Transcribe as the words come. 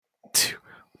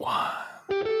one.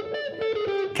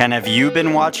 Ken, have you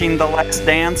been watching The Last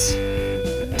Dance?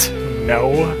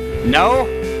 No. No?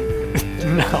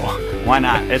 No. Why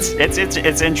not? It's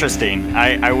interesting.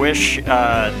 I wish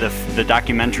the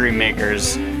documentary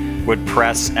makers would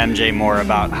press MJ more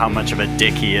about how much of a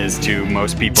dick he is to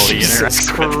most people he Jesus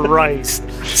interacts with. Christ.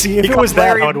 See, if He it was called that,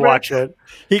 Larry I would Bird- watch it.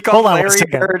 He called Hold on one Larry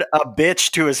second. Bird a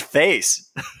bitch to his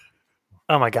face.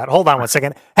 Oh my God. Hold on one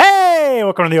second. Hey,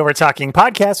 welcome to the Over Talking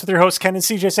podcast with your host, Ken and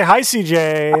CJ. Say hi,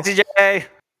 CJ. CJ.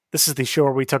 This is the show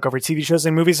where we took over TV shows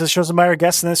and movies as chosen by our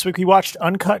guests. And this week we watched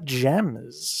Uncut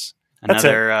Gems. That's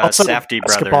Another it. Also, Safdie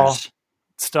basketball brothers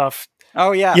stuff.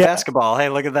 Oh yeah, Yeah. basketball. Hey,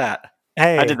 look at that.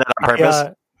 Hey, I did that on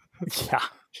purpose.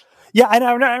 Yeah.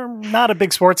 I'm not a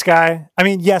big sports guy. I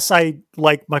mean, yes, I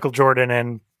like Michael Jordan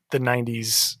and the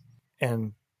 90s,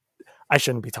 and I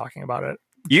shouldn't be talking about it.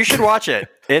 You should watch it.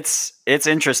 It's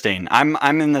interesting.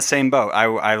 I'm in the same boat.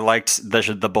 I liked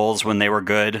the Bulls when they were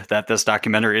good, that this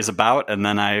documentary is about, and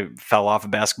then I fell off of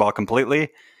basketball completely.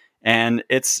 And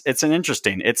it's an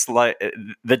interesting. It's like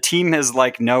the team is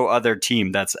like no other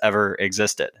team that's ever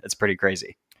existed. It's pretty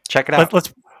crazy. Check it out.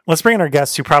 Let's bring in our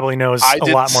guest who probably knows a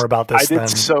lot more about this. I did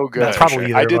so good.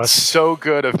 Probably I either did of us. so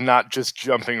good of not just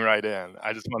jumping right in.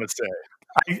 I just want to say.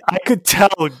 I could tell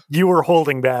you were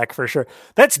holding back for sure.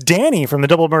 That's Danny from the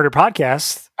Double Murder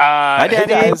podcast. Hey Danny.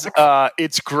 guys,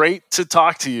 it's great to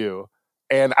talk to you,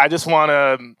 and I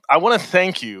want to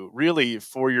thank you really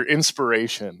for your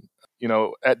inspiration. You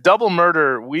know, at Double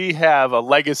Murder, we have a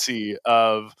legacy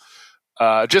of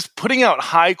just putting out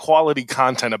high quality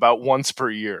content about once per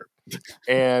year.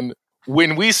 And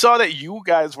when we saw that you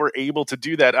guys were able to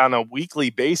do that on a weekly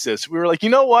basis, we were like, you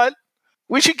know what?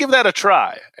 We should give that a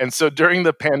try. And so during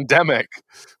the pandemic,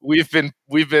 we've been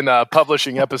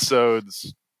publishing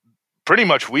episodes pretty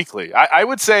much weekly. I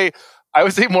would say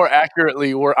more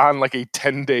accurately, we're on like a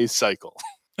 10-day cycle.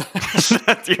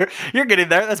 You're getting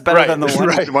there. That's better than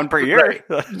the one per year.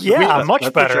 Right. Yeah,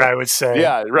 much better, sure. I would say.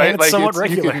 Yeah, right. And it's somewhat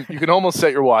regular. You can almost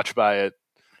set your watch by it,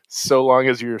 so long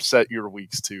as you set your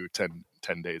weeks to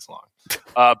 10 days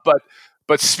long.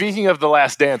 But speaking of The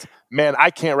Last Dance, man, I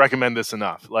can't recommend this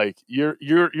enough. Like you're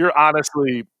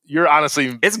honestly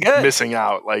It's good. missing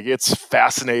out. Like it's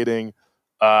fascinating.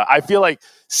 I feel like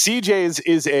CJ's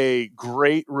is a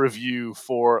great review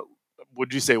for,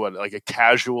 would you say like a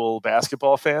casual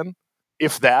basketball fan?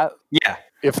 If that. Yeah.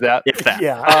 If that.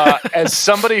 Yeah. As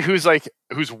somebody who's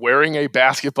wearing a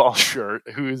basketball shirt,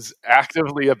 who's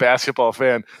actively a basketball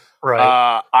fan,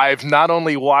 Right. I've not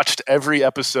only watched every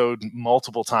episode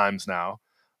multiple times now,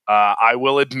 I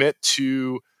will admit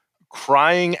to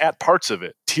crying at parts of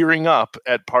it, tearing up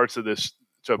at parts of this.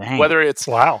 So Dang. whether it's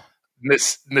Wow.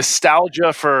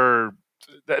 nostalgia for,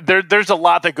 there's a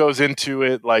lot that goes into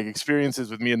it, like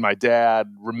experiences with me and my dad,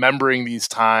 remembering these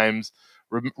times,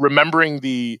 remembering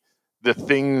the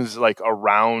things like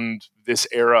around this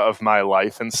era of my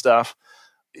life and stuff.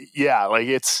 Yeah, like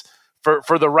it's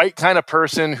for the right kind of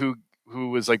person who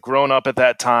was like grown up at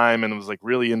that time and was like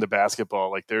really into basketball.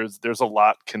 Like there's a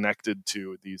lot connected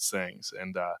to these things,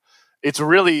 and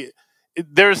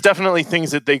there's definitely things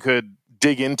that they could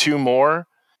dig into more.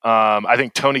 I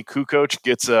think Tony Kukoc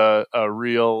gets a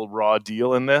real raw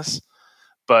deal in this,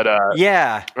 but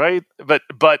Yeah. right, but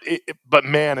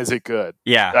man, is it good?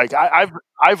 Yeah. Like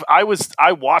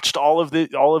I watched all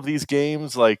of these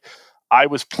games. Like I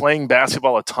was playing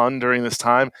basketball a ton during this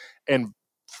time, and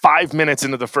 5 minutes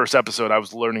into the first episode, I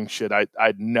was learning shit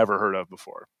I'd never heard of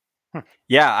before.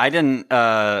 Yeah, I didn't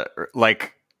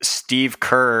like Steve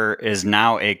Kerr is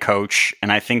now a coach,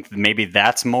 and I think maybe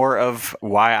that's more of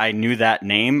why I knew that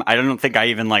name. I don't think I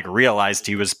even like realized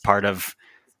he was part of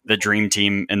the Dream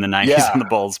Team in the 90s Yeah. and the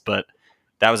Bulls, but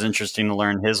that was interesting to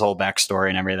learn his whole backstory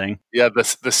and everything. Yeah,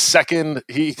 the second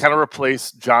he kind of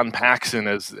replaced John Paxson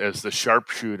as the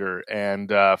sharpshooter, and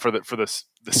for the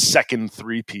second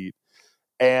three-peat.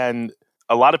 And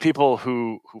a lot of people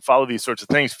who follow these sorts of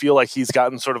things feel like he's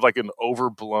gotten sort of like an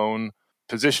overblown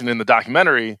position in the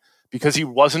documentary because he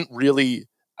wasn't really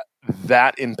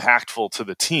that impactful to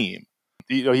the team.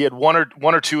 You know, he had one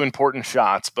or two important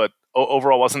shots, but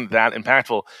overall wasn't that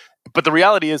impactful. But the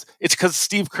reality is, it's because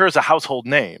Steve Kerr is a household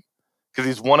name, because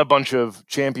he's won a bunch of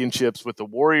championships with the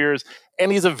Warriors,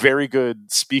 and he's a very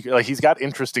good speaker. Like he's got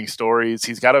interesting stories.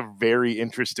 He's got a very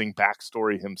interesting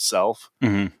backstory himself.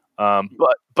 Mm-hmm.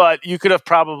 But you could have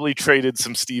probably traded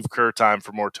some Steve Kerr time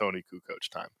for more Tony Kukoc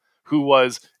time, who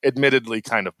was admittedly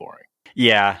kind of boring.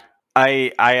 Yeah.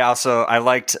 I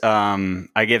liked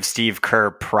I give Steve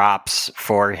Kerr props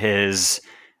for his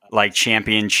like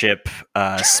championship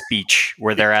speech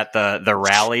where they're at the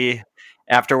rally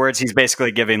afterwards. He's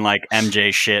basically giving like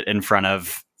MJ shit in front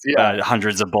of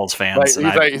hundreds of Bulls fans.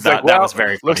 He's like, well, was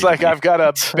very looks like I've got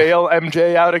to bail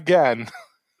MJ out again.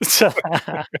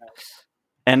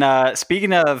 And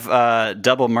speaking of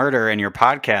double murder in your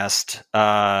podcast,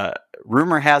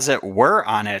 rumor has it we're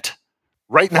on it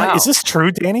right now. Is this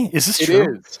true, Danny? Is this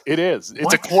true? It is.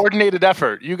 It's a coordinated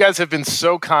effort. You guys have been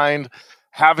so kind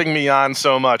having me on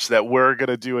so much that we're going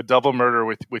to do a double murder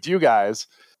with you guys.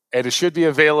 And it should be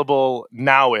available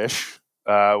now-ish,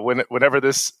 whenever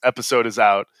this episode is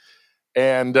out.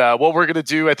 And what we're going to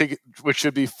do, I think, which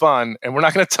should be fun, and we're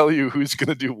not going to tell you who's going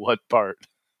to do what part.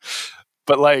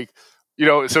 But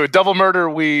so a double murder,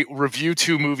 we review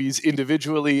 2 movies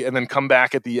individually and then come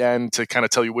back at the end to kind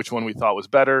of tell you which one we thought was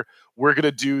better. We're going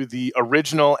to do the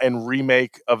original and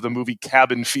remake of the movie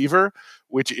Cabin Fever,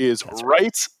 which is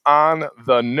right on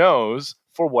the nose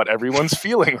for what everyone's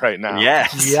feeling right now.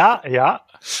 Yes. Yeah.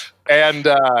 And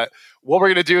what we're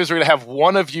going to do is we're going to have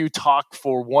one of you talk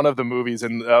for one of the movies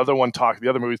and the other one talk the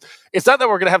other movies. It's not that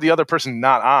we're going to have the other person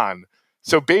not on.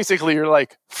 So basically, you're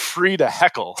like free to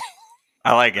heckle.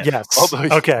 I like it. Yes.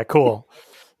 Okay, cool.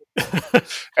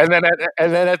 and then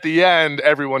at the end,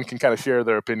 everyone can kind of share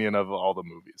their opinion of all the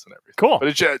movies and everything. Cool.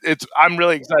 But it's I'm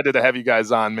really excited to have you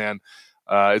guys on, man.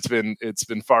 It's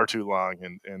been far too long,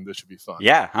 and this should be fun.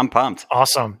 Yeah, I'm pumped.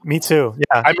 Awesome. Me too.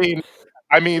 Yeah.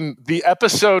 I mean, the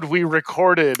episode we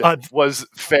recorded was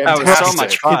fantastic. That was so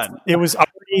much fun. It was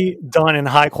already done in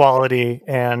high quality,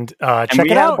 and check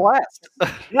it out. A blast.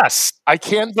 Yes, I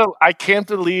can't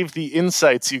believe the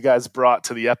insights you guys brought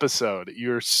to the episode.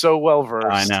 You're so well versed.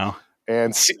 I know.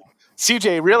 And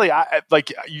CJ, really,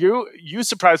 you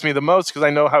surprised me the most because I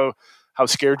know how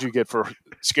scared you get for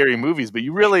scary movies, but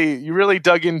you really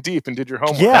dug in deep and did your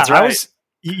homework. Yeah, that's right.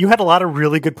 You had a lot of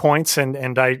really good points,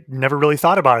 and I never really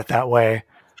thought about it that way.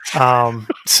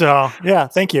 So yeah,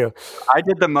 thank you. I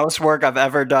did the most work I've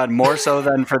ever done, more so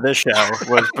than for this show,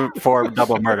 was for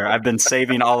Double Murder. I've been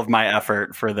saving all of my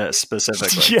effort for this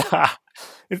specifically. Yeah,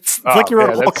 it's like you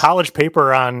wrote a whole college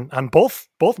paper on both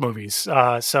movies.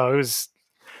 So it was.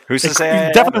 Who's to say?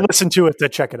 You definitely listen to it to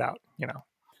check it out.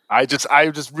 I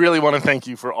just really want to thank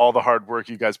you for all the hard work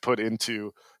you guys put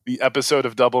into the episode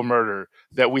of Double Murder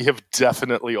that we have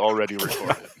definitely already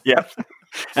recorded. Yep.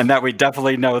 And that we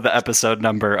definitely know the episode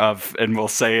number of, and we'll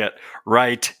say it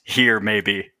right here,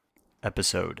 maybe.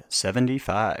 Episode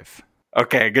 75.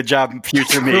 Okay, good job,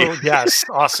 future me. Yes,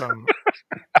 awesome.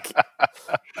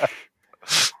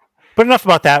 But enough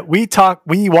about that. We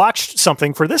watched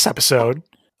something for this episode.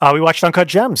 We watched Uncut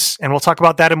Gems, and we'll talk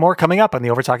about that and more coming up on the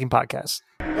Overtalking Podcast.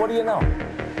 What do you know?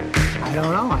 I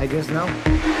don't know. I just know.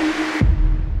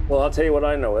 Well, I'll tell you what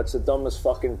I know. It's the dumbest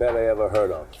fucking bet I ever heard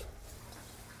of.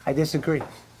 I disagree.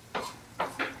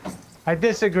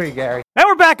 Gary. Now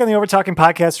we're back on the Overtalking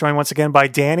Podcast, joined once again by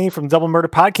Danny from Double Murder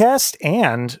Podcast,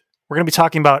 and we're going to be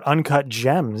talking about Uncut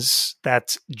Gems,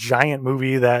 that giant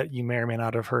movie that you may or may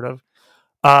not have heard of.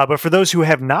 But for those who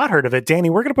have not heard of it, Danny,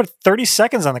 we're going to put 30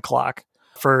 seconds on the clock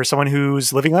for someone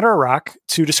who's living under a rock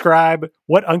to describe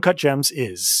what Uncut Gems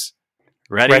is.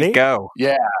 Ready? Go.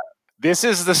 Yeah. This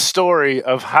is the story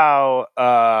of how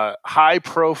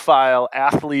high-profile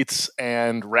athletes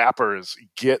and rappers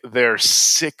get their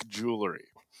sick jewelry.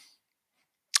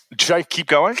 Should I keep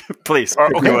going? Please.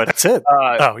 Okay. That's it.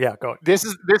 Yeah, go. This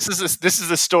is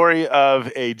the story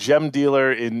of a gem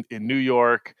dealer in New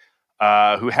York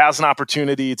who has an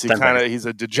opportunity to he's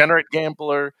a degenerate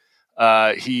gambler.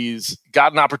 He's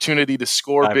got an opportunity to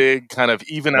score big, kind of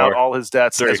even out all his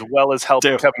debts, as well as help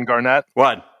Kevin Garnett.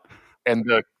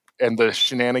 And the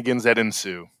shenanigans that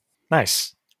ensue.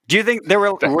 Nice. Do you think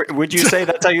would you say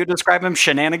that's how you describe him?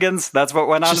 Shenanigans? That's what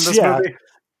went on in this movie?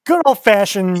 Good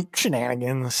old-fashioned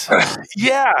shenanigans.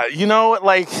 Yeah.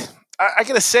 I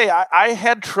got to say, I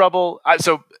had trouble. I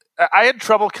had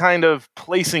trouble kind of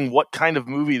placing what kind of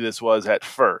movie this was at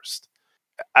first.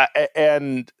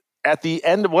 And at the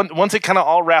end, once it kind of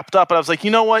all wrapped up, and I was like,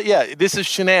 you know what? Yeah, this is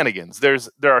shenanigans. There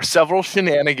are several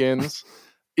shenanigans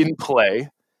in play.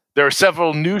 There are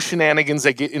several new shenanigans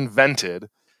that get invented.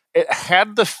 It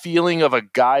had the feeling of a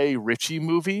Guy Ritchie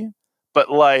movie, but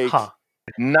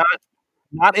not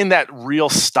in that real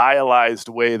stylized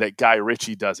way that Guy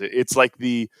Ritchie does it. It's like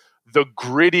the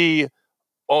gritty,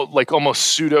 like almost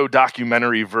pseudo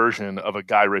documentary version of a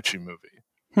Guy Ritchie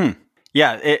movie.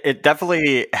 Yeah, it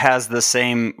definitely has the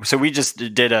same. So we just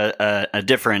did a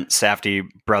different Safdie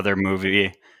brother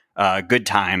movie, Good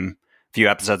Time, a few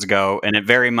episodes ago, and it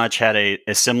very much had a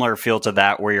similar feel to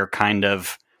that, where you're kind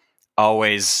of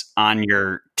always on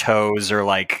your toes, or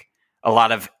like a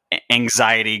lot of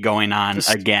anxiety going on,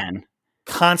 just again.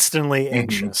 Constantly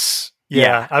anxious.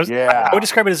 Mm-hmm. I would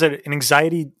describe it as an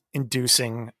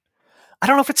anxiety-inducing. I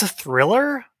don't know if it's a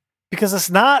thriller. because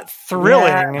it's not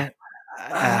thrilling. Yeah.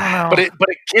 I don't know. But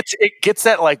it gets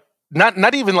that like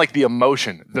not even like the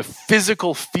emotion, the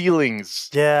physical feelings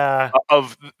yeah,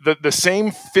 of the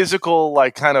same physical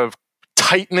like kind of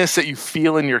tightness that you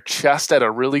feel in your chest at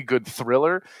a really good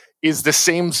thriller is the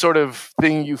same sort of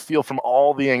thing you feel from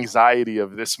all the anxiety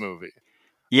of this movie.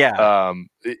 Yeah.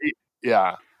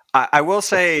 Yeah. I will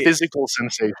say, Physical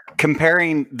sensation.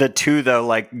 comparing the two though,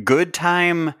 like Good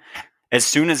Time, as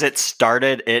soon as it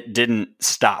started, it didn't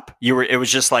stop. It was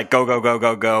just like go, go, go,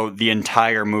 go, go the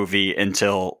entire movie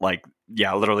until like,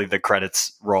 yeah, literally the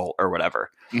credits roll or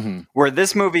whatever. Mm-hmm. Where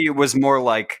this movie was more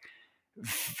like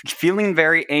feeling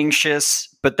very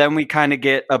anxious, but then we kind of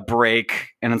get a break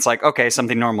and it's like, okay,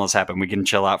 something normal has happened. We can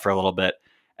chill out for a little bit.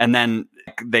 And then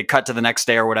they cut to the next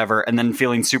day or whatever, and then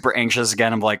feeling super anxious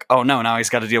again. I'm like, oh no, now he's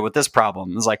got to deal with this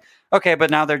problem. It's like, okay,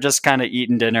 but now they're just kind of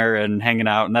eating dinner and hanging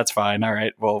out, and that's fine. All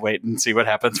right, we'll wait and see what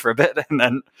happens for a bit. And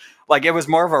then, like, it was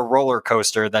more of a roller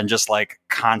coaster than just like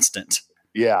constant.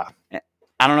 Yeah.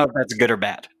 I don't know if that's good or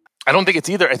bad. I don't think it's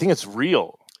either. I think it's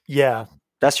real. yeah.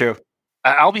 That's true.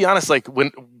 I'll be honest, like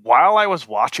while I was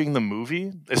watching the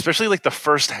movie, especially like the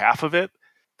first half of it,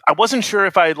 I wasn't sure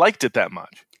if I liked it that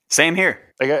much. Same here.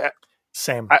 Like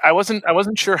Same. I wasn't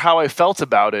sure how I felt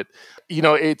about it. You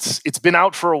know, it's been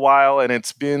out for a while and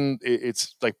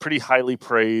it's like pretty highly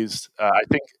praised. I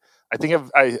think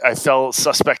I fell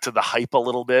suspect to the hype a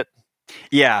little bit.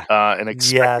 Yeah. And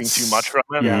expecting too much from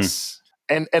it. Yes.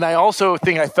 And I also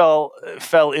think I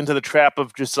fell into the trap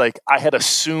of just like I had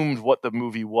assumed what the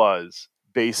movie was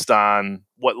based on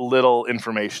what little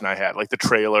information I had, like the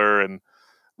trailer. And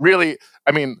really,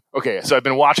 I mean, okay, so I've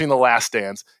been watching The Last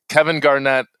Dance. Kevin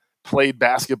Garnett played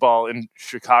basketball in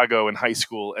Chicago in high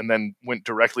school and then went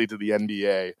directly to the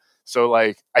NBA. So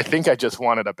like, I think I just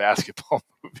wanted a basketball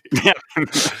movie. Yeah.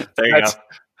 There you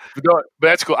go. But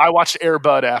that's cool. I watched Air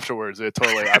Bud afterwards. I'm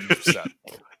upset.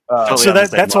 So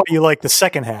that's why you like the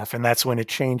second half, and that's when it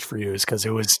changed for you, is because it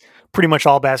was pretty much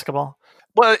all basketball.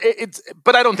 Well,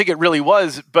 but I don't think it really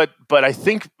was. But I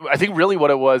think really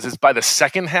what it was is by the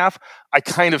second half, I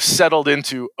kind of settled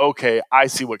into, okay, I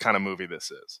see what kind of movie this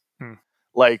is.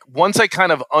 Like once I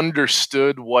kind of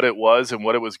understood what it was and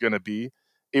what it was going to be,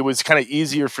 it was kind of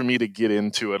easier for me to get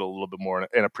into it a little bit more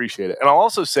and appreciate it. And I'll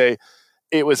also say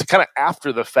it was kind of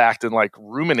after the fact and like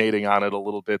ruminating on it a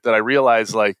little bit that I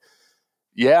realized like,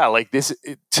 yeah, like this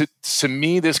to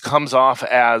me, this comes off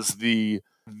as the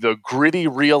gritty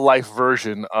real life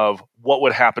version of what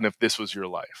would happen if this was your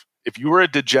life. If you were a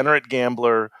degenerate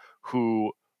gambler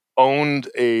who owned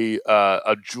a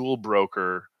jewel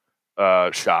broker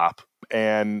shop,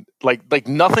 and like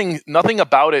nothing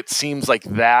about it seems like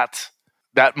that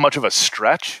much of a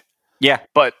stretch. Yeah,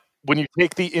 but when you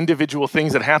take the individual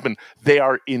things that happen, they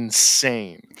are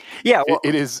insane. Yeah, well,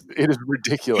 it is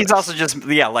ridiculous. He's also just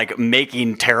like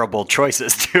making terrible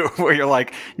choices too, where you're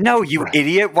like, no, you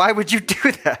idiot, why would you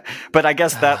do that? But I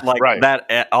guess that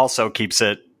that also keeps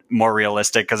it more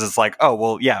realistic because it's like, oh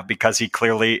well, yeah, because he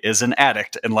clearly is an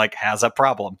addict and like has a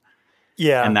problem.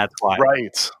 Yeah, and that's why.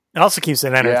 Right. It also keeps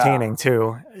it entertaining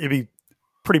too. It'd be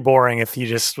pretty boring if he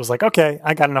just was like, okay,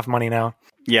 I got enough money now.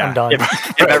 Yeah, I'm done.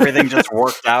 If everything just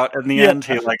worked out in the end,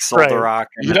 he like sold the rock.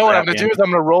 And you know what I'm going to do is I'm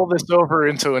going to roll this over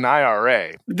into an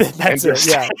IRA. That's it.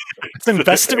 Yeah, it's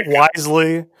invested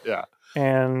wisely. Yeah,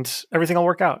 and everything will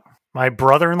work out. My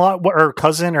brother-in-law or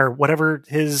cousin or whatever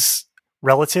his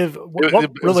relative, what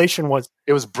relation was?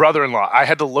 It was brother-in-law. I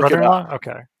had to look it up.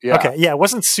 Okay. Yeah. Okay. Yeah, it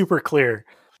wasn't super clear,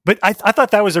 but I thought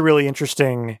that was a really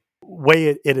interesting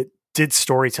way it did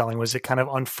storytelling. Was it kind of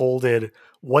unfolded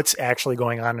what's actually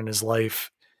going on in his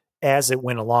life as it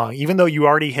went along, even though you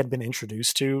already had been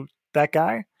introduced to that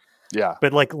guy. Yeah.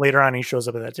 But like later on, he shows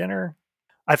up at that dinner.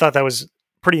 I thought that was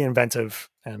pretty inventive,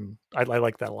 and I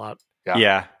like that a lot.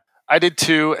 Yeah. I did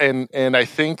too, and I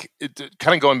think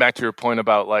kind of going back to your point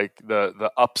about like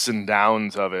the ups and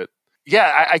downs of it.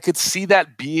 Yeah, I could see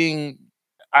that being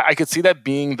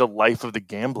the life of the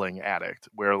gambling addict,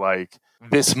 where like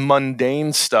this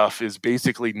mundane stuff is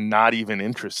basically not even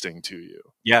interesting to you.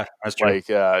 Yeah, that's true. Like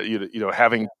you know,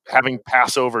 having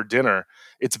Passover dinner,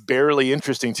 it's barely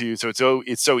interesting to you. So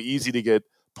it's so easy to get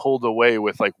pulled away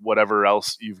with like whatever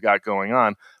else you've got going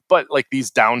on. But like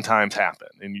these downtimes happen,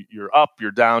 and you're up,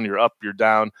 you're down, you're up, you're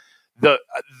down.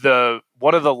 The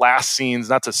one of the last scenes,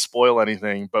 not to spoil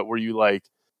anything, but where you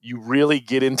really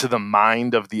get into the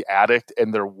mind of the addict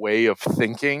and their way of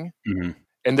thinking. Mm-hmm.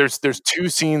 And there's two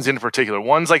scenes in particular.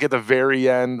 One's like at the very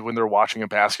end when they're watching a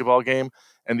basketball game,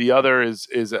 and the other is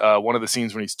one of the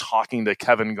scenes when he's talking to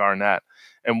Kevin Garnett.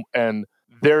 And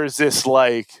there's this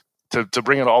like to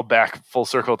bring it all back full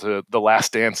circle to The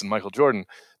Last Dance and Michael Jordan.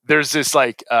 there's this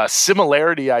like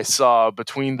similarity I saw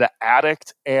between the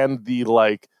addict and the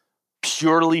like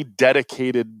purely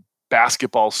dedicated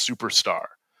basketball superstar.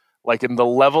 Like in the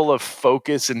level of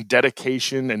focus and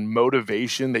dedication and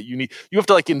motivation that you need. You have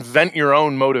to like invent your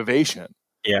own motivation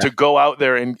to go out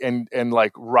there and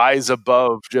like rise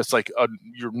above just like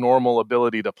your normal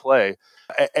ability to play.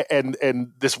 And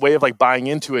this way of like buying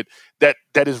into it that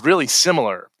is really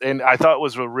similar. And I thought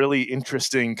was a really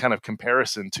interesting kind of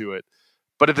comparison to it.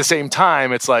 But at the same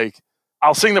time, it's like,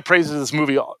 I'll sing the praises of this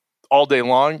movie all day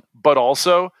long, but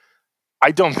also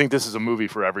I don't think this is a movie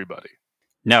for everybody.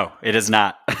 No, it is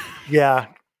not. Yeah,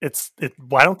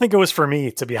 I don't think it was for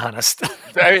me, to be honest.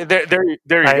 There you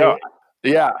go.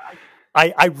 Yeah.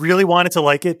 I really wanted to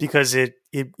like it because it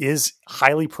is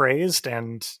highly praised,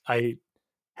 and I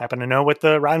happen to know what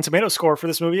the Rotten Tomatoes score for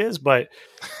this movie is, but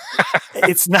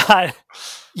it's not.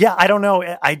 Yeah, I don't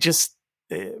know. I just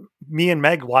me and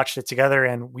Meg watched it together,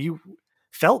 and we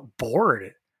felt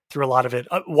bored through a lot of it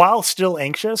while still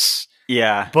anxious.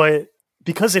 Yeah, but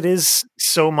because it is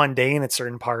so mundane at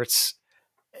certain parts,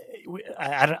 I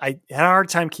had a hard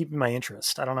time keeping my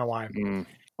interest. I don't know why.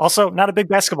 Also, not a big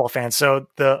basketball fan, so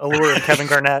the allure of Kevin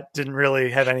Garnett didn't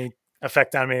really have any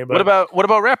effect on me. But what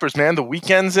about rappers, man? The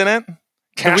Weeknd's in it.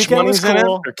 Cash Weeknd Money's cool. in it.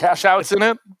 Or Cash Out's in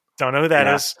it. Don't know who that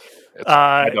is.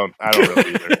 I don't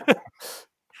really either.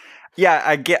 Yeah,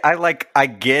 I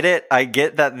get it. I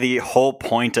get that the whole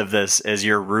point of this is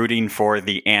you're rooting for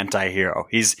the anti-hero.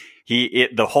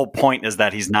 The whole point is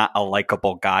that he's not a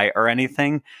likable guy or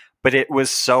anything, but it was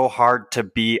so hard to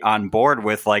be on board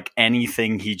with like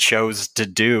anything he chose to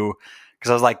do. Cause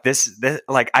I was like, this,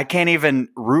 like, I can't even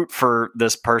root for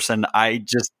this person. I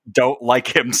just don't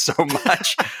like him so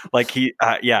much. Like he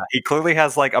clearly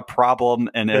has like a problem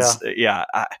and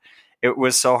it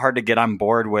was so hard to get on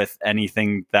board with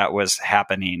anything that was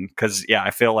happening. Cause I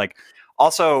feel like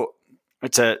also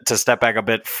to step back a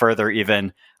bit further,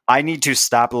 even I need to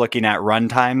stop looking at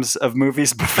runtimes of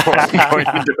movies before I'm going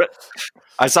to do it.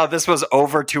 I saw this was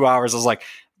over 2 hours. I was like,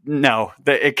 no,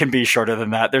 it can be shorter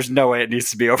than that. There's no way it needs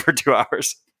to be over 2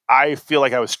 hours. I feel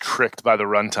like I was tricked by the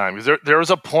runtime because there was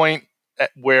a point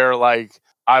where like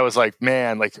I was like,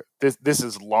 man, like this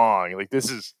is long. Like this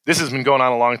has been going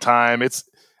on a long time.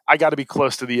 I got to be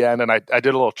close to the end, and I did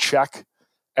a little check,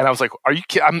 and I was like, are you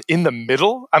kidding? I'm in the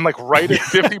middle. I'm like right at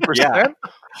 50%.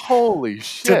 Holy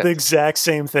shit! Did the exact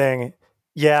same thing.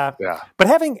 Yeah. But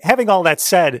having all that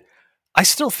said, I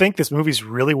still think this movie's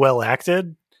really well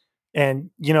acted. And,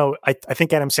 I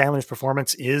think Adam Sandler's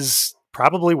performance is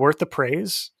probably worth the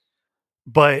praise,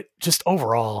 but just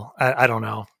overall, I don't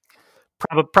know.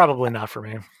 Probably not for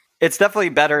me. It's definitely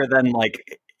better than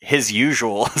like his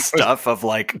usual stuff of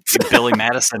like Billy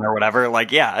Madison or whatever.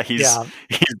 Like, he's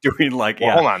doing like,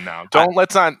 hold on now.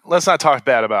 Let's not talk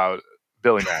bad about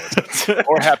Billy Madison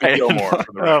or Happy Gilmore.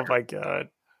 Oh my God.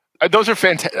 Those are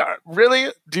fantastic.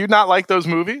 Really? Do you not like those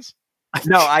movies?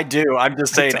 No, I do. I'm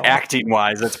just saying, acting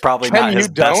wise, it's probably not his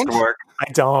best work. I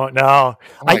don't know.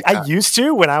 I used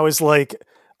to when I was like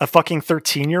a fucking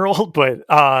 13-year-old, but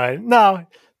no,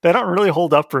 they don't really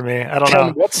hold up for me. I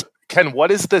don't know. Ken,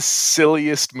 what is the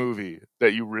silliest movie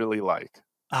that you really like?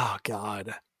 Oh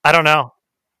God, I don't know.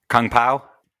 Kung Pao.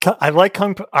 I like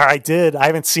Kung Pao. I did. I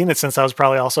haven't seen it since I was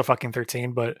probably also fucking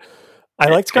 13, but I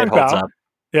liked Kung Pao.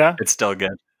 Yeah, it's still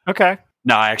good. Okay.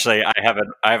 No, actually, I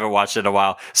haven't watched it in a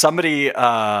while. Somebody,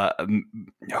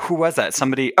 who was that?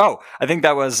 I think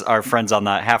that was our friends on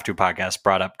the Have To podcast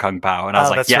brought up Kung Pao, and I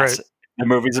was like, yes, right. The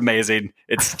movie's amazing.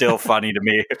 It's still funny to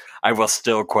me. I will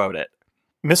still quote it.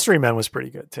 Mystery Men was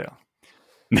pretty good too.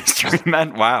 Mystery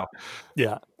Men, wow.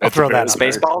 Yeah, I'll throw that.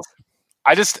 Spaceballs.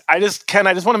 I just Ken,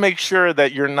 I just want to make sure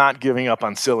that you're not giving up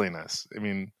on silliness. I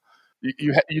mean,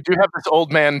 you do have this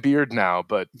old man beard now,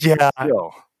 but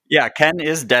still. Yeah, Ken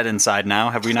is dead inside now.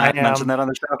 Have we not mentioned that on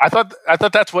the show? I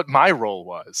thought that's what my role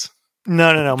was.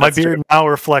 No. My beard now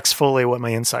reflects fully what my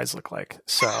insides look like.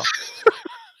 So,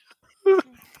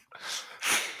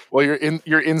 well,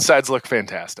 your insides look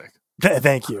fantastic.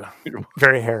 Thank you.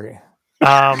 Very hairy.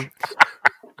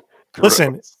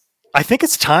 Listen, I think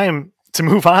it's time to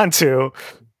move on to.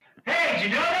 Hey,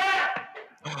 did you know that?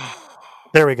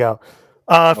 There we go.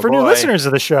 For new listeners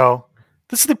of the show.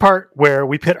 This is the part where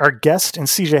we pit our guest and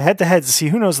CJ head to head to see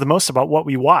who knows the most about what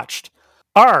we watched.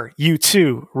 Are you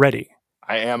two ready?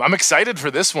 I am. I'm excited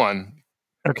for this one.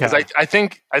 Okay. Because I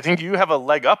think you have a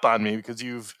leg up on me because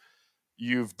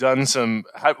you've done some.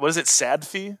 What is it?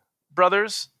 Sadfi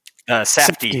brothers?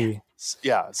 Safdie.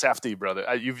 Yeah, Safdie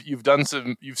brother. You've done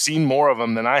some. You've seen more of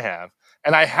them than I have,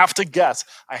 and I have to guess.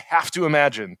 I have to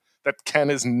imagine that Ken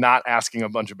is not asking a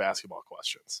bunch of basketball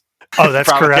questions. Oh, that's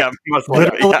Probably, correct. yeah, most likely,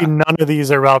 Literally, yeah. none of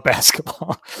these are about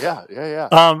basketball.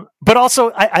 Yeah. But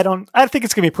also, I think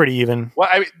it's gonna be pretty even. Well,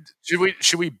 I mean,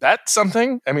 should we bet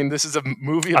something? I mean, this is a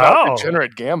movie about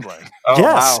degenerate gambling. Oh,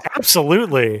 Yes, wow.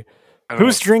 absolutely. I don't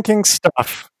Who's drinking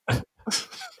stuff?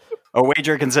 A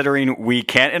wager considering we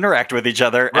can't interact with each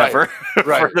other Right. ever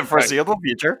Right. for the foreseeable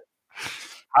future.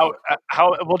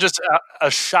 how we'll just a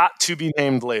shot to be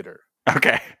named later.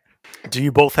 Okay. Do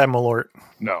you both have Malort?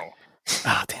 No.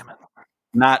 Oh, damn it.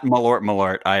 Not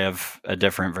Malort. I have a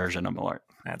different version of Malort.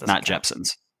 That doesn't Not count.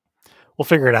 Jepson's. We'll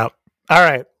figure it out. All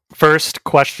right. First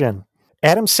question.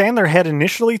 Adam Sandler had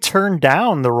initially turned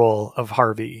down the role of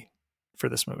Harvey for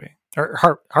this movie.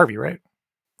 Or Harvey, right?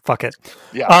 Fuck it.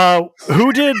 Yeah.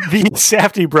 Who did the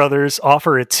Safdie brothers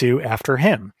offer it to after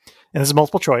him? And this is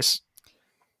multiple choice.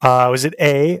 Was it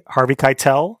A, Harvey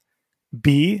Keitel,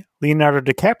 B, Leonardo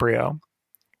DiCaprio,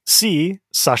 C,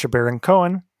 Sacha Baron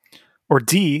Cohen, or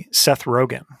D, Seth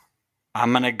Rogen?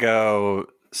 I'm going to go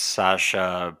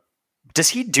Sasha. Does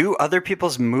he do other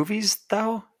people's movies,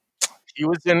 though? He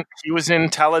was in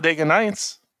Talladega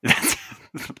Nights.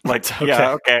 Like, Okay.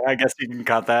 yeah, okay. I guess you can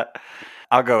cut that.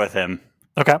 I'll go with him.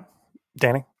 Okay.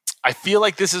 Danny? I feel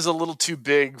like this is a little too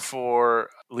big for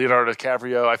Leonardo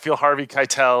DiCaprio. I feel Harvey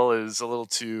Keitel is a little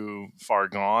too far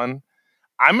gone.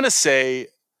 I'm going to say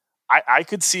I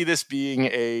could see this being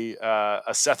a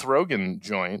Seth Rogen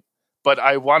joint, but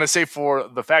I want to say for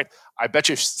the fact, I bet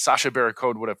you Sacha Baron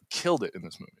Cohen would have killed it in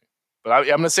this movie. But I'm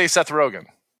going to say Seth Rogen.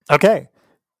 Okay.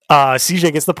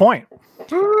 CJ gets the point.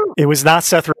 It was not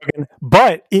Seth Rogen,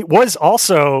 but it was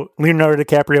also Leonardo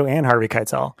DiCaprio and Harvey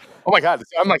Keitel. Oh my God,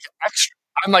 I'm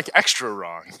like extra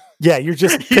wrong. Yeah, you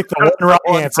just picked the one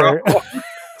wrong answer.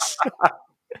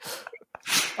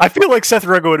 I feel like Seth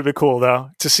Rogen would have been cool though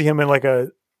to see him in like a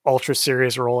ultra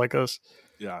serious role like this.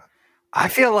 Yeah. I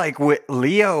feel like with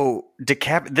Leo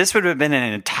DiCaprio, this would have been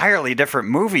an entirely different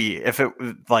movie if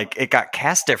it got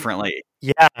cast differently.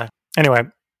 Yeah. Anyway,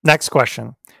 next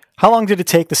question. How long did it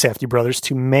take the Safdie brothers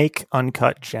to make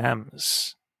Uncut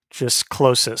Gems? Just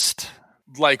closest.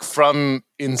 Like from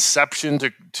inception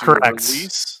to Correct.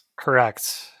 release.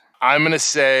 Correct. I'm gonna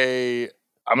say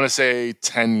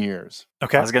 10 years.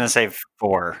 Okay. I was going to say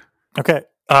 4. Okay.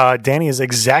 Danny is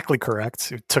exactly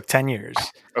correct. It took 10 years.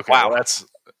 Okay, Wow. well, that's.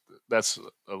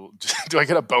 Do I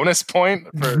get a bonus point?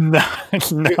 For,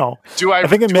 No. do I? I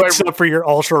think it do makes up for your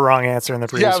ultra wrong answer in the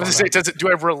previous Yeah, I was one. gonna say, do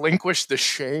I relinquish the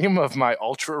shame of my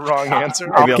ultra wrong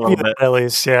answer? I'll Maybe a give you little that bit. at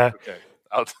least, yeah.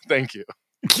 Okay, thank you.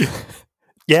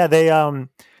 Yeah,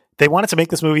 they wanted to make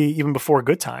this movie even before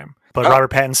Good Time, but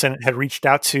Robert Pattinson had reached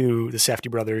out to the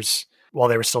Safdie brothers while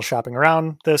they were still shopping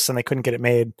around this, and they couldn't get it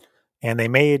made. And they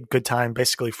made Good Time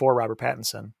basically for Robert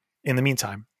Pattinson in the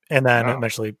meantime, and then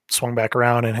eventually swung back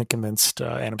around and had convinced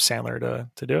Adam Sandler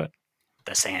to do it.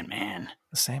 The Sandman.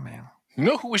 The same man. You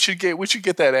know who we should get? We should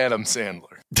get that Adam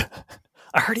Sandler.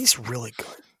 I heard he's really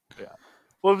good.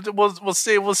 We'll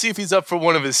see if he's up for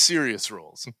one of his serious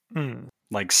roles.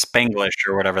 Like Spanglish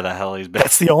or whatever the hell he's been.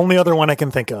 That's the only other one I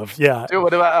can think of. Yeah, Dude,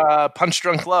 what about Punch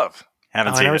Drunk Love?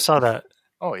 Haven't I seen never it. saw that.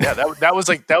 Oh yeah, that was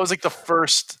like the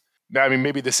first. I mean,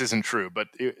 maybe this isn't true, but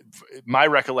my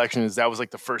recollection is that was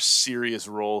like the first serious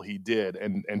role he did,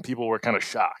 and people were kind of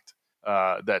shocked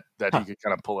that he could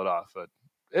kind of pull it off. But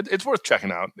it's worth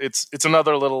checking out. It's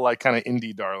another little like kind of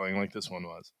indie darling like this one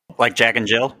was. Like Jack and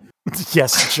Jill?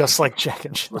 Yes, just like Jack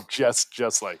and Jill.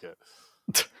 Just like it.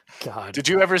 God. Did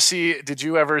you ever see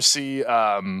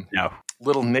No.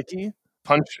 Little Nicky?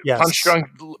 Yes.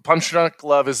 Punch Drunk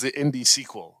Love is the indie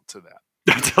sequel to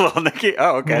that. Little Nicky?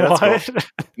 Oh, okay. That's cool.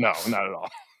 What? No, not at all.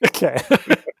 Okay.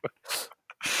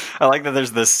 I like that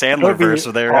there's this That Sandler would be verse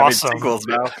where they're awesome. having sequels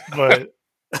now. But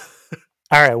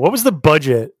all right, what was the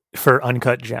budget for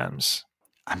Uncut Gems?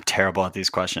 I'm terrible at these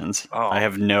questions. Oh. I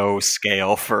have no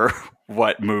scale for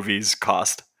what movies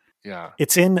cost. Yeah,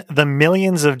 It's in the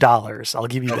millions of dollars. I'll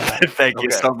give you that. Thank you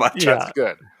Okay. so much. Yeah. that's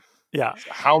good. Yeah.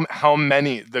 How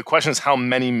many? The question is how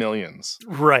many millions?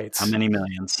 Right. How many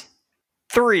millions?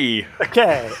 3.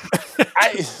 Okay.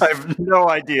 I I have no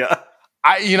idea.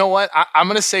 you know what? I'm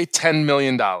gonna say $10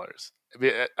 million.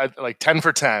 Like 10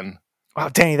 for 10. Wow,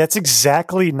 Danny, that's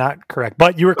exactly not correct,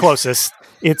 but you were closest.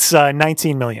 It's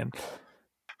 19 million.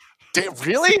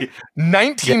 Really?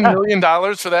 $19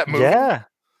 million for that movie? Yeah.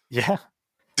 Yeah.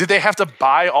 Did they have to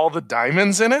buy all the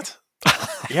diamonds in it?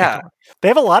 Yeah. They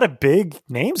have a lot of big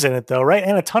names in it though, right?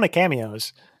 And a ton of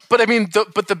cameos. But I mean,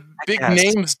 the big guess.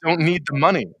 names don't need the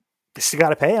money. You still got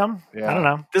to pay them. Yeah. I don't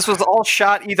know. This was all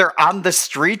shot either on the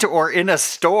street or in a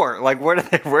store. Like,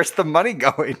 where's the money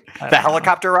going? The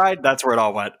helicopter ride? That's where it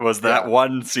all went. Was that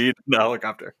one scene in the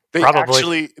helicopter? They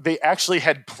Probably. actually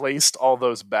had placed all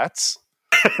those bets,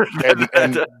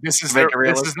 and this is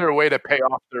their way to pay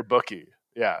off their bookie.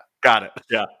 Yeah, Got it.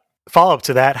 Yeah. Follow up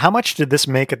to that. How much did this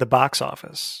make at the box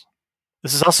office?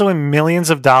 This is also in millions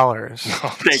of dollars.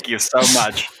 Thank you so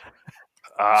much.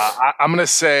 I'm gonna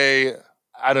say,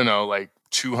 I don't know, like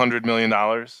 $200 million.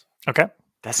 Okay.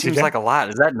 That seems CJ? like a lot.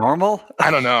 Is that normal?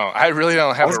 I don't know. I really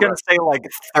don't have. I was going to say like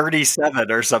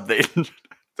 37 or something.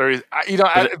 30. Is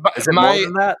it more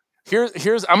than that?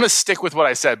 Here's I'm gonna stick with what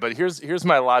I said, but here's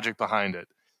my logic behind it.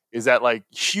 Is that like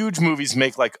huge movies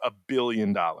make like $1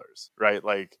 billion, right?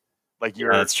 Like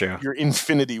your that's true. Your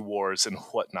Infinity Wars and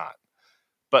whatnot.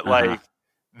 But like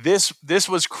this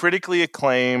was critically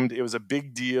acclaimed. It was a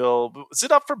big deal. Was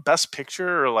it up for Best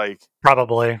Picture or like?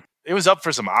 Probably. It was up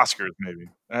for some Oscars, maybe.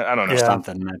 I don't know. Yeah.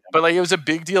 Something. But like it was a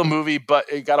big deal movie,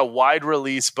 but it got a wide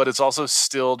release, but it's also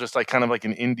still just like kind of like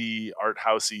an indie art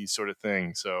housey sort of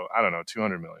thing. So I don't know,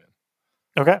 200 million.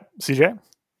 Okay. CJ?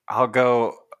 I'll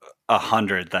go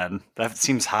 100 then. That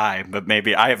seems high, but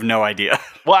maybe I have no idea.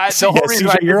 Well, the whole reason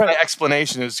I CJ, give my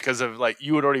explanation is because of like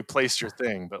you had already placed your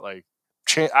thing, but like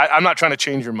I'm not trying to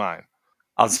change your mind.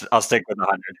 I'll stick with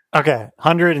 100. Okay.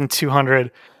 100 and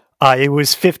 200. It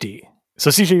was 50. So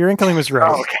CJ, your inkling was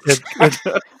right. Oh, okay.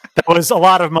 That was a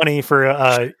lot of money for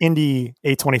an indie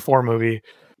A24 movie,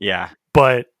 Yeah.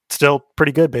 but still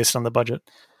pretty good based on the budget.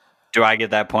 Do I get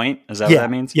that point? Is that what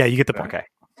that means? Yeah, you get the point. Okay.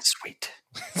 Sweet.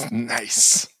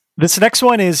 Nice. This next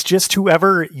one is just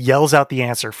whoever yells out the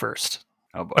answer first.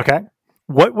 Oh boy. Okay.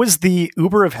 What was the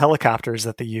Uber of helicopters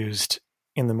that they used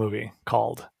in the movie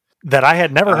called? That I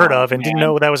had never heard of and didn't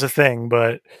know that was a thing,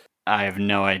 but I have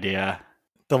no idea.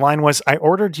 the line was, I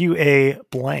ordered you a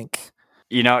blank.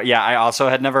 You know, yeah, I also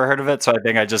had never heard of it, so I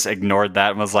think I just ignored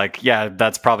that and was like, yeah,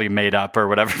 that's probably made up or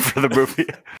whatever for the movie.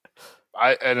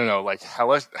 I don't know, like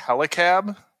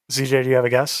helicab? CJ, do you have a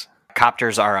guess?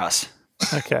 Copters Are Us.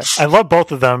 Okay. I love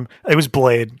both of them. It was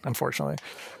Blade, unfortunately.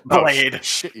 Blade. Oh,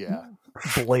 shit, yeah.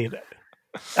 Blade.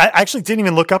 I actually didn't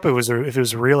even look up if it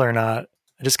was real or not.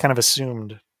 I just kind of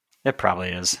assumed. It probably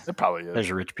is. It probably is.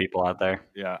 There's rich people out there.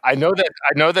 Yeah. I know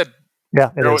that Yeah,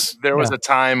 there was a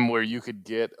time where you could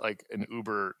get like an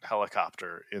Uber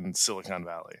helicopter in Silicon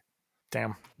Valley.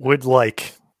 Damn. Would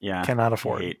like. Yeah. Cannot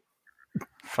afford. Hate.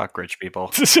 Fuck rich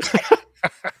people.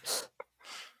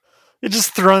 You're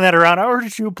just throwing that around. I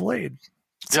ordered you a Blade.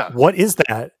 Yeah. What is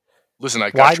that? Listen,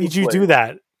 Why did you do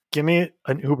that? Give me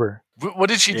an Uber. What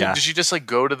did she do? Yeah. Did she just like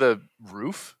go to the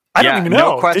roof? I don't even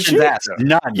know. No questions Did she? asked.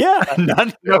 None. Yeah.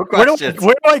 None. No Where questions.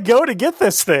 do I go to get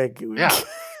this thing? Yeah.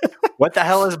 What the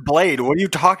hell is Blade? What are you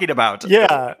talking about?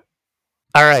 Yeah.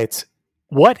 All right.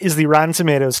 What is the Rotten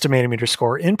Tomatoes tomato meter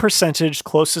score in percentage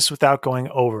closest without going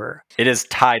over? It is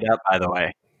tied up, by the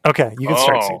way. Okay, you can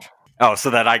start, Siege. Oh, so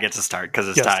that I get to start because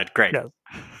it's Yes. tied. Great. Yes.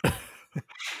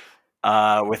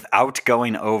 Without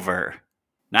going over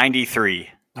 93.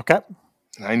 Okay.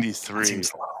 93. That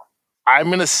seems low. I'm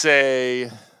going to say,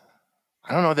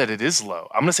 I don't know that it is low.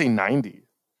 I'm going to say 90.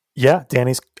 Yeah,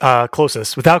 Danny's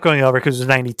closest without going over because it was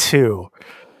 92.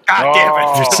 God damn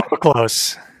it. You're so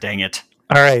close. Dang it.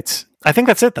 All right. I think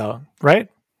that's it, though, right?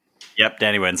 Yep,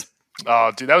 Danny wins.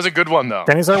 Oh, dude, that was a good one, though.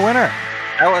 Danny's our winner.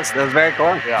 That was very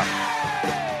close.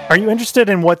 Yeah. Are you interested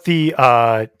in what the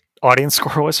audience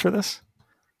score was for this?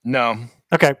 No.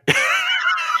 Okay.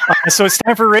 So it's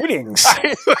time for ratings.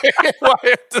 Why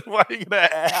are you going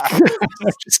to ask?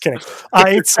 Just kidding.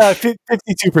 It's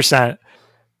 52%.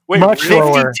 Wait, Much really?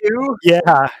 lower. 52?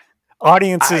 Yeah.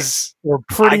 Audiences were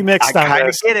pretty mixed I on kind of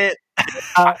this. get it.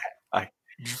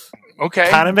 Okay.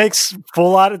 Kind of makes a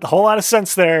whole lot of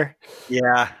sense there.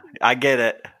 Yeah, I get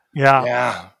it. Yeah.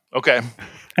 Yeah. Okay.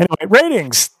 Anyway,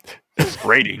 ratings.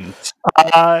 Rating.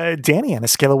 Danny, on a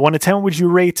scale of 1 to 10, would you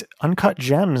rate Uncut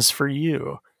Gems for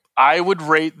you? I would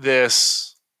rate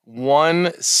this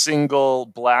one single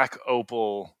black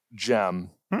opal gem,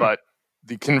 but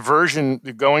the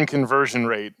going conversion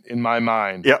rate in my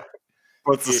mind. Yep.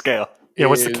 What's the scale? Yeah,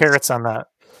 what's the carrots on that?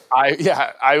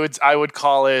 I would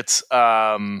call it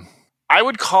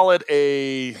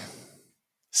a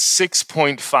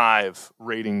 6.5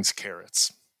 ratings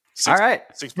carrots. All right.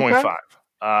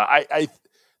 6.5.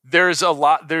 There's a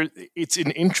lot there. It's an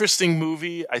interesting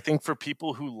movie. I think for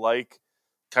people who like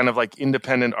kind of like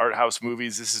independent art house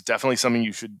movies, this is definitely something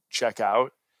you should check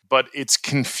out. But it's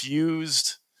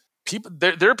confused people.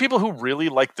 There are people who really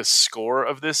like the score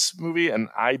of this movie, and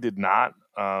I did not.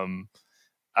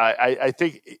 I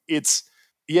think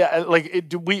Yeah,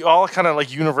 like we all kind of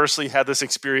like universally had this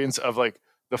experience of like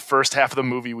the first half of the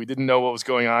movie, we didn't know what was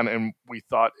going on, and we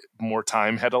thought more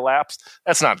time had elapsed.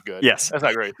 That's not good. Yes, that's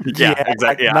not great. Yeah,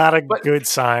 exactly. Yeah. Not a good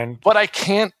sign. But I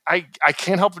can't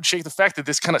help but shake the fact that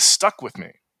this kind of stuck with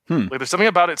me. Like there's something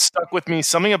about it stuck with me.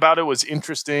 Something about it was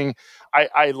interesting.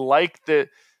 I like that.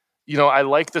 I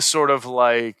like the sort of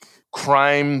like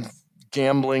crime,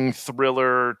 gambling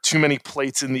thriller, too many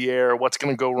plates in the air, what's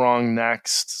going to go wrong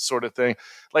next sort of thing.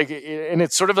 Like, and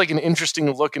it's sort of like an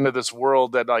interesting look into this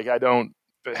world that like I don't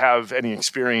have any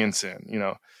experience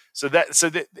in, So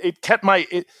that it kept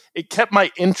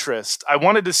my interest. I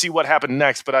wanted to see what happened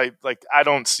next, but I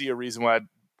don't see a reason why I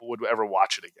would ever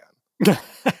watch it again.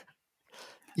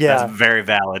 Yeah, that's very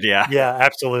valid. Yeah, yeah,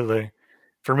 absolutely.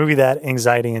 For a movie that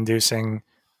anxiety-inducing,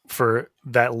 for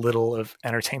that little of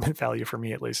entertainment value for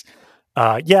me at least.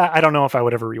 Yeah, I don't know if I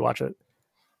would ever rewatch it.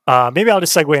 Maybe I'll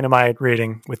just segue into my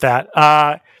rating with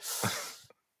that.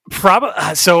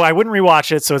 Probably. So I wouldn't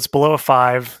rewatch it. So it's below a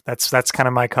 5. That's kind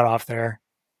of my cutoff there.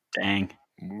 Dang.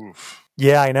 Oof.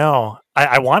 Yeah, I know.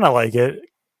 I want to like it,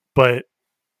 but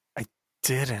I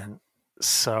didn't.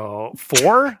 So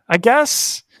 4, I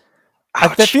guess.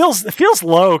 It feels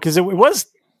low because it was.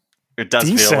 It does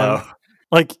decent. feel low.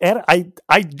 Like, and I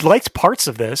liked parts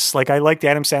of this. Like, I liked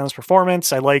Adam Sandler's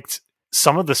performance. I liked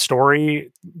some of the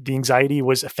story. The anxiety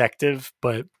was effective,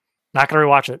 but not going to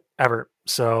rewatch it ever.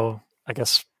 So I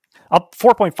guess I'll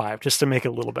 4.5 just to make it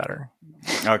a little better.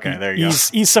 Okay, there you go.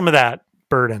 Ease some of that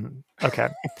burden. Okay.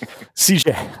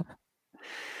 CJ.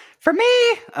 For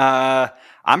me,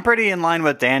 I'm pretty in line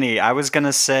with Danny. I was going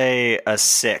to say a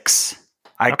 6.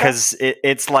 Because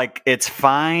it's like, it's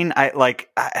fine.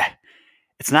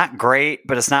 It's not great,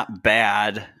 but it's not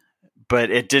bad. But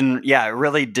it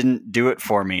really didn't do it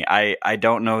for me. I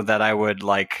don't know that I would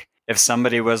like, if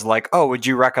somebody was like, oh, would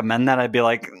you recommend that? I'd be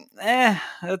like, I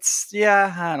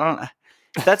don't.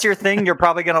 If that's your thing, you're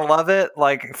probably going to love it.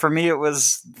 Like for me, it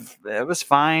was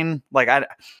fine. Like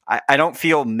I don't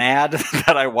feel mad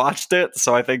that I watched it.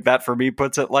 So I think that for me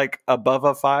puts it like above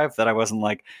a 5, that I wasn't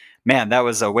like, man, that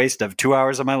was a waste of 2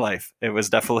 hours of my life. It was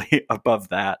definitely above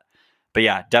that. But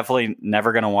yeah, definitely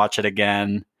never going to watch it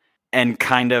again. And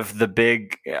kind of the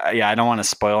big, I don't want to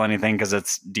spoil anything because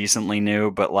it's decently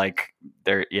new, but like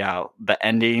the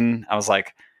ending, I was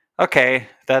like, okay,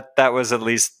 that was at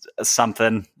least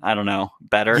something, I don't know,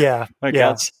 better. Yeah. I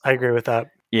guess. I agree with that.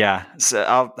 Yeah. So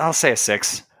I'll say a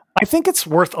 6. I think it's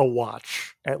worth a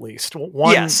watch, at least.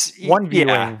 One viewing.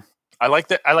 Yeah. I like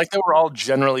that we're all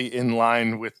generally in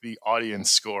line with the audience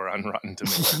score on Rotten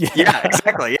Tomatoes. Yeah,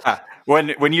 exactly. Yeah.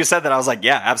 When you said that, I was like,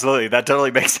 yeah, absolutely. That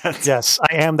totally makes sense. Yes,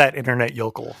 I am that internet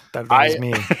yokel. That is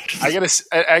me. I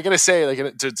gotta say,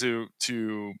 like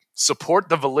to support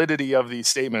the validity of these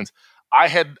statements, I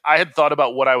had thought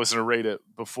about what I was going to rate it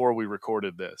before we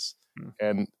recorded this,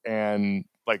 and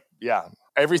like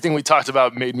everything we talked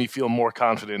about made me feel more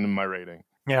confident in my rating.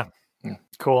 Yeah,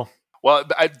 cool. Well,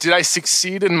 did I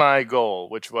succeed in my goal,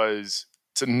 which was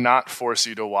to not force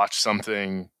you to watch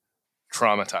something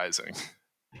traumatizing?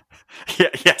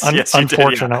 Yes,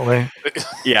 unfortunately.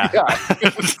 Yeah. Hey,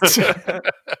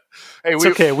 it's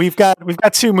okay. We've got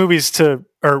 2 movies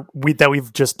that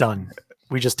we've just done.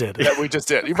 We just did. Yeah, we just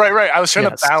did. Right. I was trying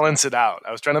to balance it out.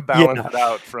 It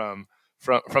out from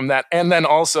that, and then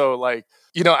also like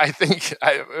I think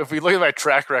if we look at my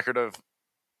track record of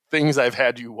things I've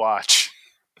had you watch,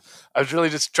 I was really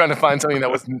just trying to find something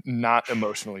that was not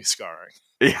emotionally scarring.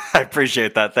 Yeah, I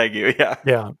appreciate that. Thank you.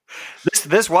 Yeah.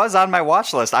 This was on my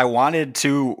watch list.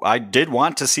 I did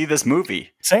want to see this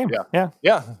movie. Same. Yeah.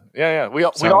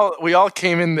 We all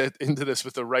came into this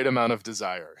with the right amount of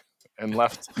desire and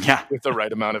left with the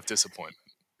right amount of disappointment.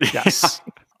 Yes.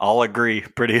 I'll agree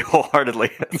pretty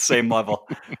wholeheartedly at the same level.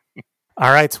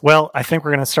 All right. Well, I think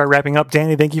we're going to start wrapping up.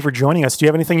 Danny, thank you for joining us. Do you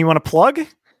have anything you want to plug?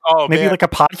 Oh, maybe man. like a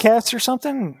podcast or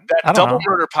something? That Double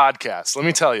Murder podcast. Let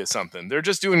me tell you something. They're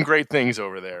just doing great things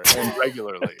over there and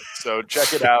regularly. So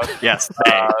check it out. Yes.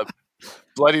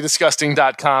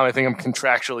 BloodyDisgusting.com. I think I'm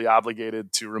contractually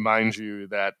obligated to remind you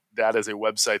that is a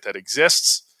website that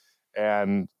exists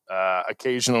and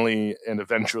occasionally and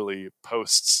eventually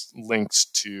posts links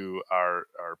to our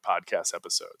podcast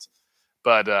episodes.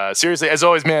 But seriously, as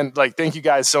always, man, like thank you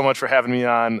guys so much for having me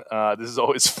on. This is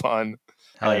always fun.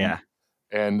 Hell yeah.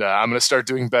 And I'm going to start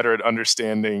doing better at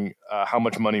understanding how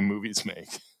much money movies make.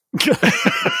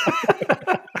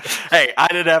 Hey, I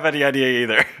didn't have any idea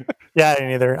either. Yeah, I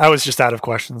didn't either. I was just out of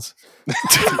questions.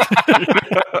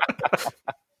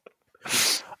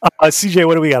 CJ,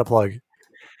 what do we got to plug?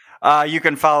 You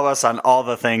can follow us on all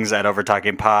the things at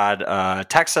OverTalkingPod.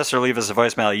 Text us or leave us a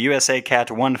voicemail at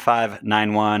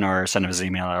USACat1591 or send us an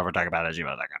email at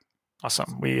overtalkabout@gmail.com.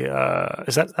 Awesome.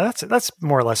 That's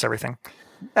more or less everything.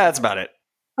 That's about it.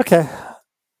 Okay.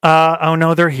 Oh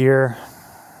no, they're here.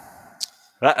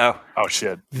 Uh-oh. Oh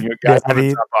shit! You guys,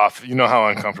 Yeah, top off. You know how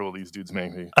uncomfortable these dudes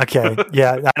make me. Okay.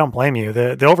 Yeah, I don't blame you.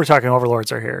 The Overtalking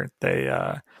Overlords are here. They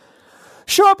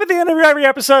show up at the end of every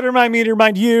episode to remind me to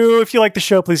remind you. If you like the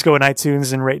show, please go on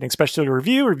iTunes and rate and especially a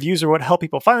review. Reviews are what help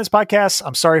people find this podcast.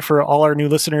 I'm sorry for all our new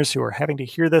listeners who are having to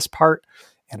hear this part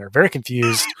and are very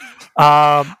confused.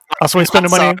 Also, we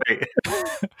spend money.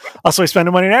 Also, we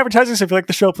spend money on advertising. So if you like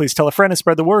the show, please tell a friend and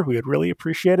spread the word. We would really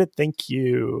appreciate it. Thank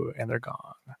you. And they're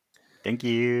gone. Thank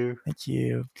you. Thank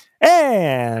you.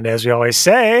 And as we always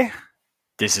say,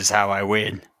 this is how I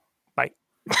win. Bye.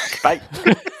 Bye.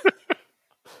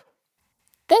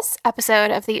 This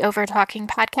episode of the Overtalking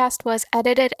podcast was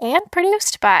edited and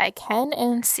produced by Ken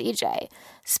and CJ.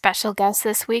 Special guest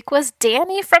this week was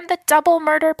Danny from the Double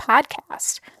Murder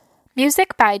podcast.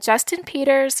 Music by Justin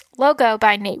Peters, logo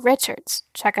by Nate Richards.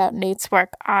 Check out Nate's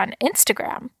work on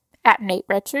Instagram at Nate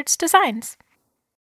Richards Designs.